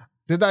dropped,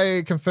 did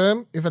they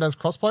confirm if it has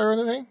crossplay or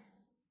anything?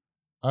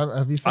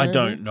 Have you seen? I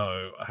anything? don't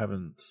know. I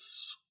haven't.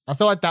 I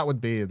feel like that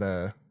would be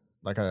the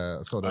like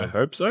a sort of. I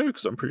hope so,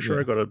 because I'm pretty sure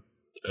I got an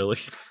early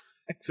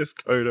access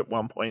code at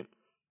one point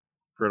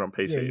for it on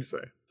PC. Yeah, so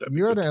that'd be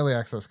you had good. an early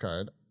access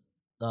code.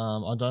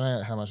 I don't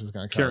know how much is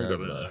going to carry Kieran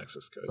got over an there.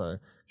 access code. So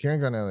Kieran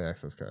got an early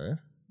access code.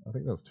 I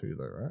think there was 2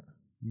 though, right?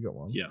 You got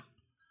one. Yeah.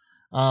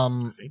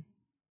 Um. I think.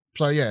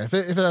 So yeah, if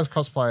it has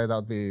crossplay, that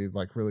would be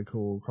like really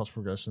cool cross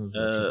progressions.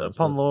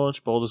 Upon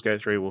launch, Baldur's Gate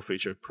 3 will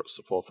feature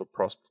support for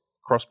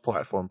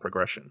cross-platform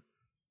progression.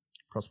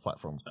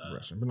 Cross-platform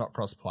progression, but not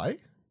cross-play.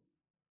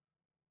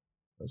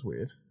 That's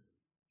weird.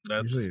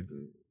 That's Usually-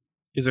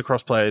 is a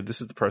cross-play.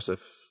 This is the process.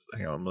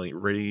 Hang on,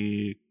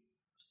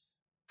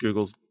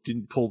 Google's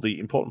didn't pull the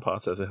important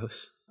parts out of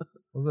this.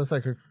 Was that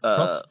like a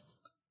cross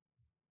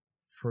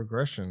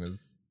progression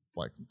is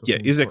like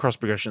Is there cross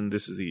progression?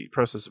 This is the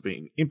process of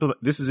being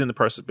This is in the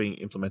process of being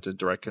implemented.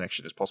 Direct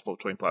connection is possible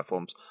between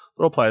platforms,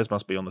 but all players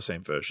must be on the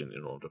same version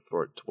in order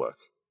for it to work.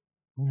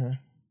 Okay.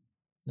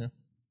 Yeah.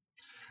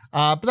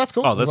 But that's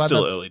cool. Oh, that's I'm glad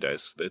still early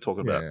days. They're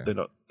talking about. Yeah. They're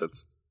not.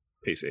 That's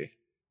PC.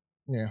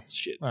 Yeah.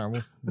 Shit. All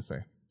right, we'll see.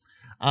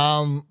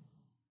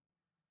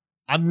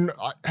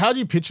 How do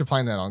you picture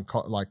playing that on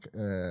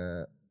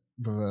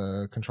with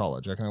a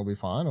controller? Do you reckon it'll be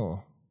fine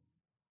or?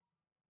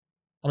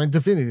 I mean,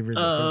 Divinity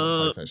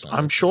originally says PlayStation.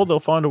 I'm sure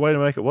they'll find a way to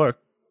make it work.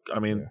 I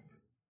mean,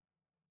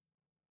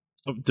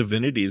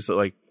 Divinity is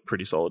like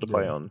pretty solid to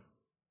play on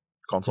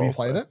console. Have you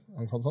played it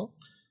on console?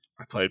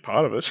 I played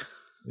part of it.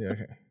 Yeah.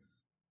 Okay.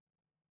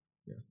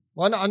 Yeah.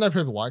 Well, I know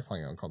people like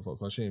playing it on console,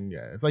 so I assume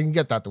if they can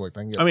get that to work,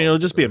 they can get. I mean, it'll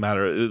just be a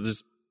matter. matter. It'll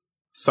just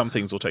some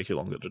things will take you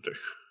longer to do.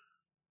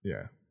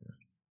 Yeah.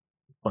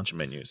 Bunch of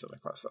menus and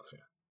that kind of stuff.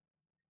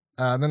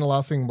 Yeah. Then the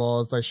last thing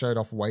was they showed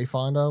off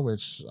Wayfinder,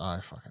 which I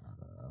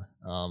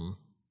don't know.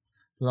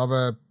 It's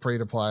another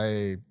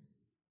free-to-play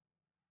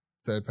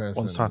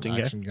third-person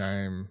action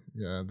game.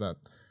 Yeah, that.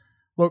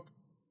 Look,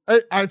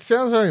 it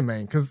sounds very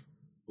mean because,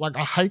 like,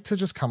 I hate to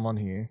just come on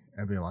here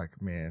and be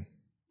like, man,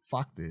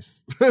 fuck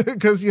this,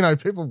 because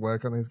people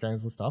work on these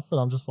games and stuff, but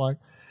I'm just like,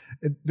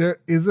 there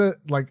is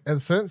like at a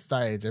certain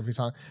stage every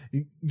time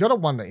you gotta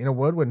wonder in a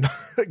world where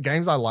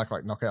games I like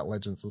Knockout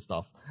Legends and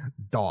stuff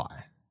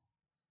die.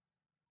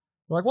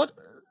 Like what?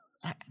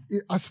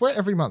 I swear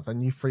every month a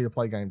new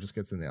free-to-play game just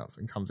gets announced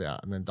and comes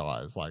out and then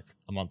dies like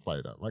a month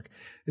later. Like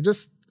it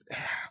just,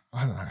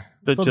 I don't know.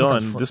 But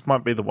Dylan, this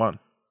might be the one.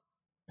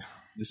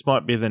 This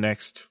might be the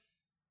next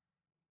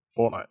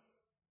Fortnite.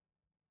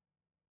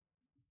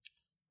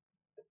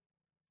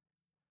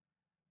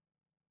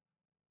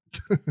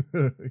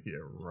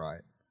 You're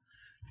right.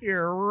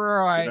 You're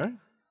right. You know?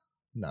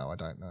 No, I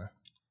don't know.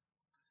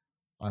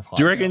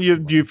 Do you reckon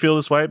do you feel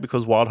this way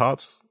because Wild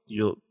Hearts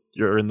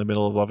you're in the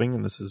middle of loving,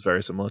 and this is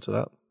very similar to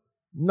that?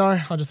 No,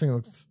 I just think it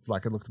looks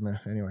like it looked meh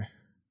anyway.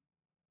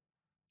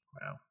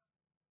 Wow.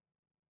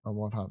 On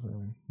Wild Hearts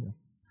anyway. Yeah.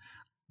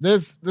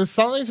 There's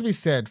something to be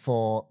said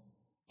for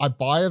I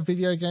buy a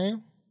video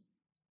game.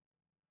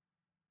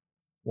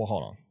 Well,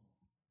 hold on.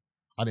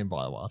 I didn't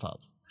buy a Wild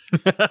Hearts.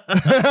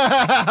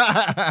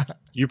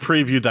 You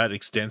previewed that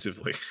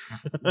extensively.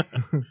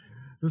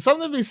 There's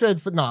something to be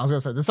said for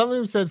there's something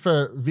to be said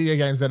for video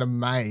games that are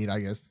made, I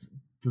guess,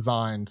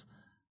 designed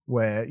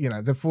where, you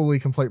know, they're fully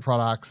complete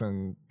products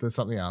and there's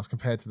something else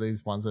compared to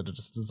these ones that are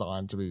just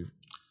designed to be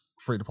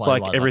free to play.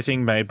 It's like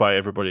everything made by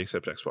everybody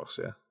except Xbox,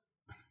 yeah.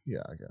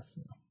 Yeah, I guess.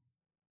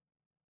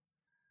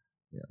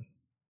 Yeah.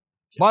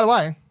 By the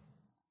way,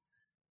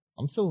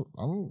 I'm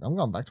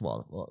going back to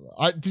Wild.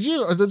 I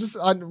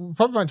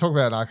probably won't talk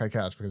about Arcade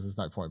Couch because there's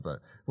no point. But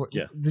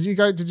did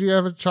you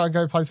ever try and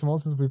go play some more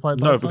since we played?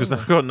 No, because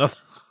I've got nothing.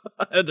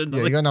 Yeah,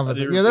 you got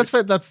nothing. Yeah, that's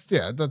fair. That's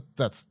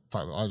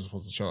totally. I just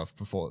wasn't sure if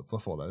before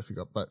that if you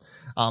got, but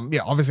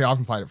obviously I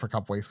haven't played it for a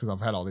couple weeks because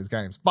I've had all these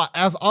games. But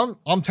as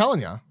I'm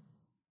telling you,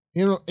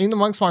 in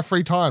amongst my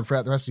free time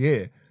throughout the rest of the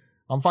year,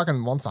 I'm fucking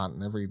monster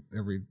hunting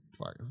every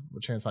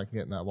chance I can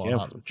get in that wild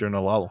hunt. During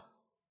a lull.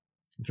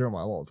 During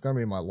my lull, it's going to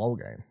be my lull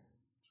game.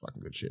 It's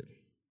fucking good shit.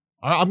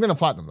 I'm going to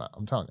platinum that.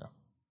 I'm telling you.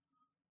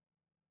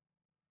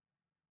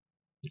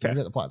 Okay. I'm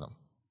going to platinum.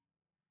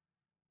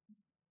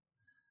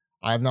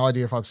 I have no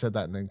idea if I've said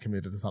that and then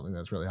committed to something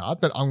that's really hard,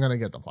 but I'm going to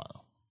get the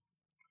platinum.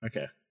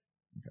 Okay.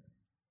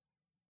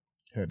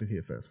 Heard it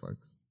here first,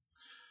 folks.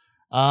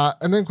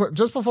 And then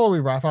just before we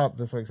wrap up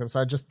this week's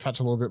episode, just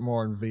touch a little bit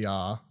more on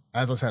VR.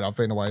 As I said, I've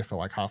been away for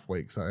like half a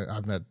week, so I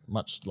haven't had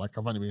much. Like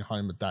I've only been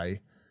home a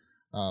day.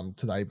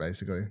 Today,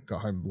 basically,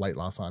 got home late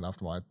last night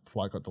after my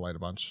flight got delayed a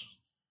bunch.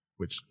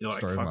 Which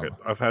story of my life.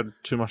 I've had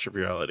too much of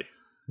reality.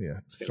 Yeah,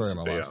 story of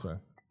my life. So,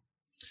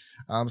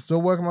 I'm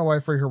still working my way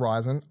through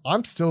Horizon.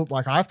 I'm still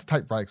like I have to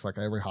take breaks like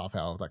every half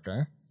hour of that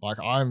game. Like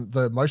I'm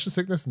the motion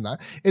sickness and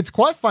that. It's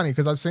quite funny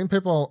because I've seen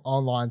people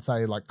online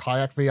say like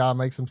Kayak VR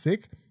makes them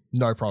sick.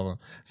 No problem.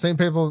 Seen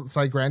people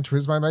say Gran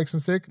Turismo makes them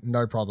sick.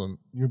 No problem.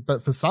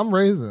 But for some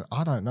reason,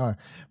 I don't know.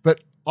 But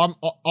I'm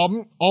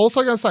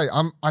also going to say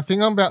I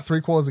think I'm about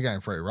 3/4 of game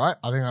through, right?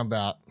 I think I'm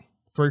about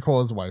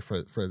 3/4 away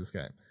through this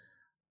game.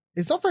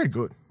 It's not very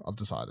good, I've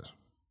decided.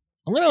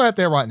 I'm going to go out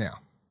there right now.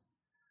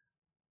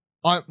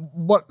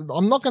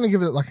 I'm not going to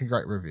give it like a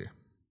great review.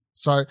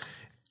 So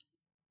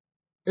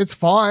it's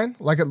fine.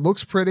 Like it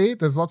looks pretty.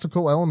 There's lots of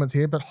cool elements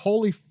here, but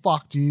holy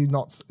fuck, do you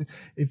not?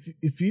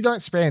 If you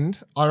don't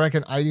spend, I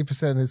reckon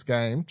 80% of this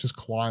game just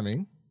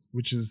climbing,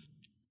 which is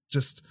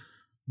just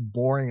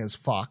boring as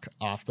fuck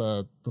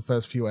after the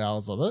first few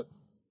hours of it.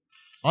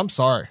 I'm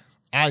sorry.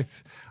 I'm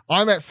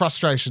at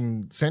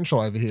frustration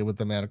central over here with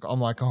the amount of. I'm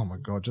like, oh my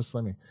god, just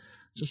let me.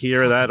 Just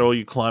hear that, all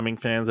you climbing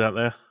fans out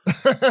there.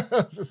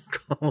 just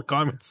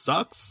climbing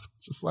sucks.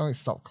 Just let me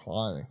stop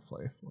climbing,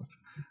 please.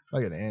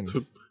 Like it end.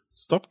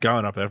 Stop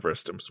going up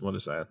Everest. What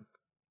is that?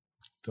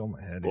 Still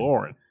my head. It's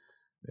boring.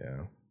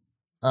 Yeah.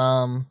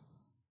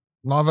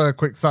 Another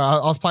quick. So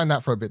I was playing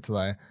that for a bit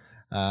today,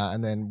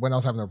 and then when I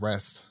was having a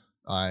rest,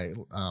 I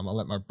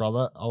let my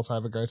brother also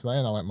have a go today,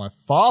 and I let my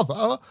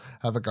father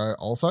have a go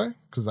also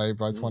because they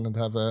both wanted to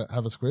have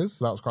a squiz.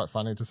 So that was quite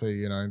funny to see,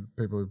 you know,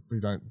 people who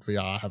don't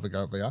VR have a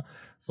go at VR.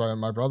 So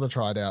my brother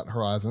tried out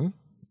Horizon.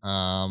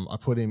 I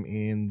put him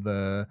in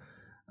the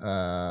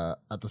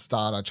at the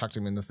start. I chucked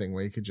him in the thing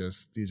where you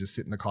just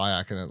sit in the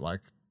kayak and it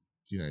like,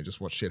 you know, just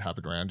watch shit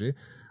happen around you.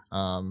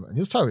 And he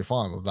was totally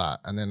fine with that.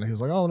 And then he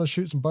was like, "Oh, I want to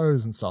shoot some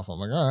bows and stuff." I'm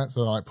like, all right.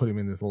 So I like put him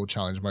in this little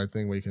challenge mode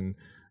thing where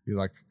you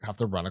like have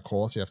to run a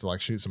course. You have to like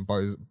shoot some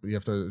bows. You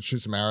have to shoot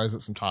some arrows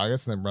at some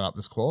targets and then run up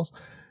this course.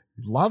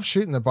 He loves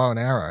shooting the bow and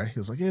arrow. He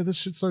was like, "Yeah, this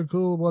shit's so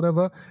cool,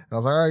 whatever." And I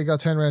was like, "Oh, you got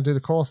to turn around and do the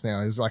course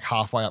now." He's like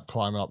halfway up,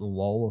 climbing up the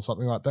wall or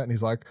something like that. And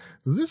he's like,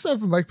 "Does this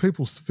ever make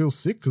people feel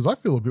sick? Because I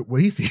feel a bit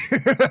wheezy."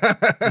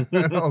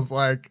 And I was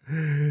like,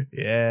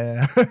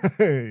 "Yeah,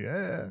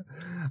 yeah."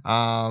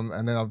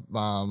 And then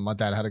my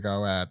dad had to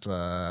go at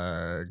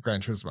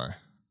Gran Turismo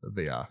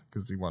VR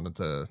because he wanted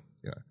to,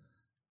 you know,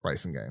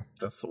 racing game.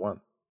 That's the one.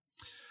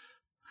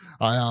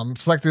 I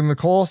selected him the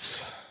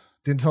course.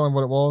 Didn't tell him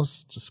what it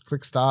was. Just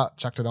click start,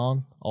 chucked it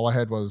on. All I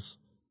had was,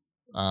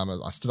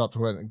 I stood up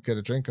to get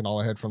a drink, and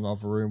all I had from the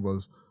other room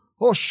was,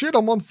 "Oh shit,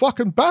 I'm on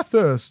fucking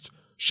Bathurst.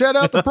 Shout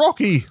out to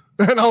Brocky."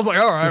 And I was like,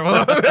 all right,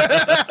 well.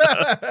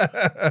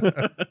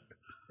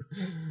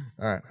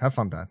 All right, have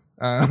fun, Dad.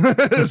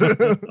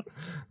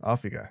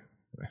 Off you go.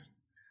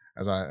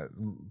 As I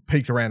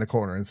peek around the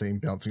corner and see him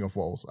bouncing off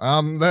walls.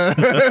 But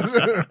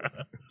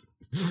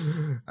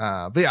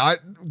yeah,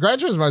 Gran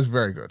Turismo is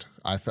very good.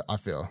 I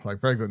feel like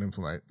very good to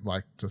implement.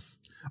 Like,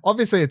 just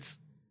obviously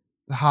it's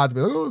hard to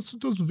be like, "Oh,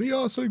 does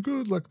VR so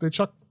good?" Like it's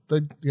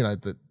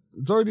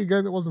already a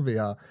game that wasn't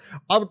VR.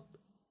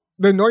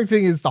 The annoying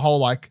thing is the whole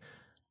like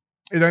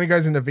it only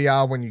goes into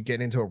VR when you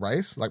get into a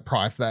race. Like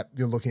prior to that,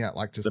 you're looking at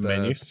like just the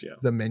menus. Yeah,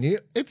 the menu.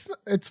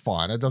 It's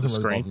fine. It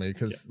doesn't really bother me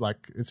because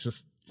like it's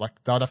just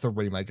like they'd have to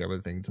remake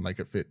everything to make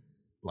it fit.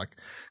 Like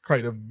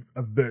create a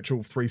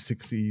virtual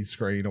 360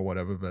 screen or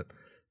whatever, but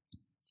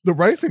the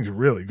racing's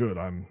really good.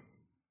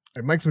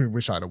 It makes me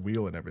wish I had a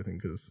wheel and everything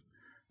because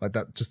like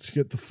that just to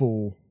get the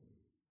full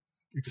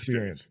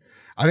experience.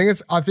 I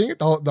think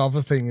the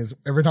other thing is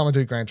every time I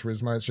do Gran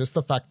Turismo, it's just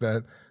the fact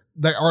that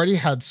they already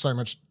had so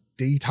much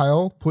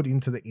detail put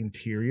into the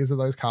interiors of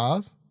those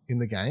cars in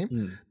the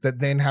game that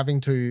then having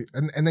to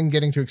and then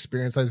getting to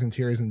experience those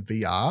interiors in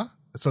VR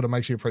sort of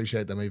makes you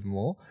appreciate them even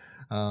more,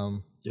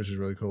 which is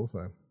really cool.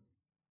 So,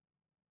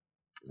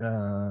 that's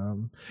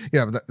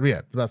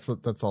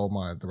all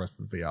the rest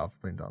of the VR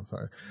have been done. So,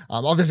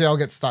 obviously I'll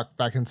get stuck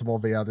back into more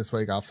VR this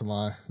week after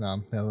my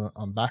now that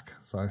I'm back.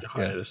 So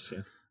hiatus,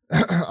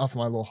 after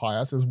my little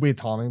hiatus, it was weird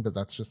timing, but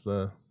that's just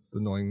the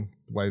annoying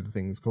way the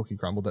things cookie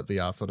crumbled that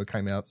VR sort of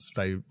came out.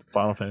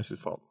 Final Fantasy's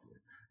fault.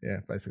 Yeah,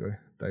 basically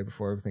day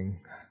before everything.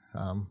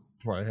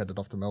 Before I headed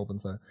off to Melbourne.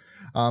 So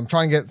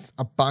try and get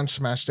a bunch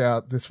smashed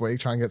out this week,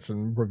 try and get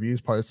some reviews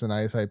posted in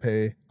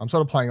ASAP. I'm sort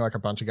of playing like a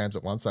bunch of games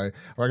at once, so I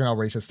reckon I'll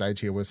reach a stage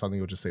here where suddenly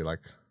you'll just see like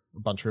a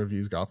bunch of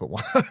reviews go up at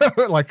once,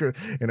 like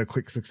in a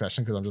quick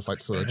succession, because I'm just like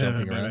sort of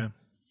jumping around.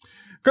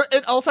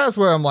 It also is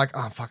where I'm like,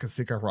 oh, fucking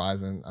sick of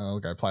Horizon, and I'll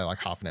go play like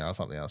half an hour or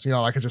something else. You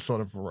know, I could just sort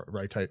of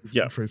rotate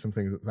through some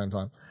things at the same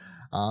time,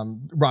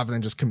 rather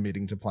than just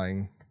committing to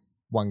playing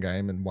one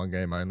game and one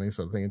game only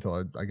sort of thing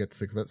until I get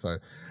sick of it. So,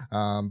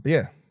 but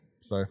yeah.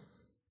 So,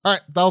 all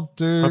right, they'll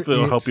do. Hopefully,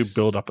 it'll help you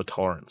build up a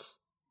tolerance.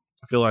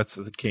 I feel like that's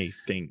the key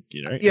thing,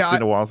 you know? It's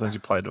been a while since you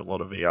played a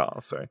lot of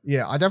VR, so.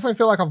 Yeah, I definitely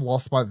feel like I've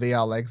lost my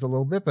VR legs a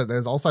little bit, but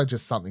there's also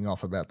just something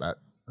off about that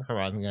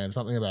Horizon game.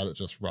 Something about it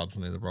just rubs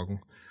me the wrong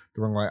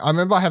way. I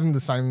remember having the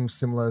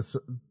similar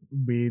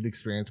weird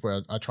experience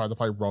where I tried to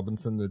play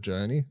Robinson the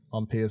Journey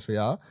on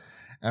PSVR,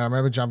 and I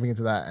remember jumping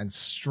into that and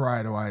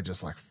straight away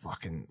just like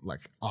fucking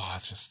like, oh,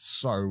 it's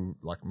just so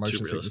like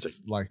motion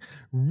sickness. Like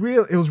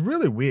it was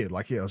really weird.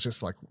 Like, yeah, it was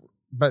just like,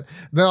 but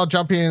then I'll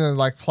jump in and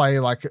like play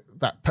like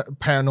that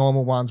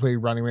paranormal ones where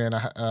you're running around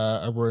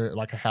a room,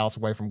 like a house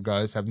away from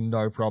ghosts, have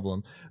no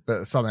problem.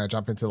 But suddenly I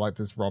jump into like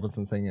this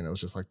Robinson thing and it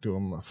was just like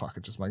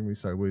it just making me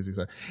so woozy.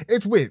 So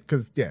it's weird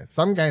because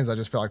some games I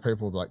just feel like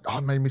people will be like, oh,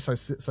 it made me so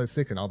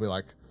sick, and I'll be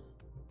like,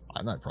 I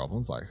have no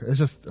problems. Like it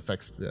just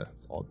affects,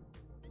 it's odd.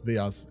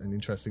 VR's an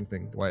interesting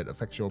thing, the way it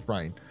affects your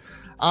brain.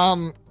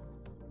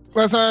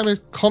 Let us know how many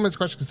comments,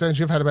 questions, concerns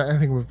you've had about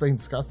anything we've been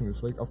discussing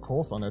this week, of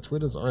course, on our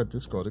Twitters or at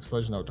Discord,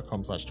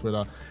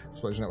 explosionnetwork.com/Twitter,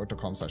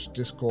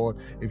 explosionnetwork.com/Discord.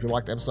 If you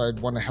liked the episode,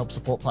 want to help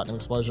support Platinum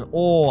Explosion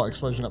or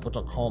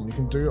explosionnetwork.com, you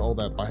can do all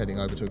that by heading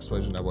over to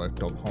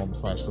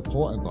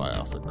explosionnetwork.com/support and buy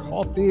us a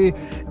coffee.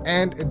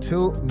 And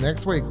until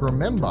next week,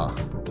 remember,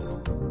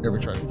 every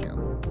trophy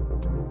counts.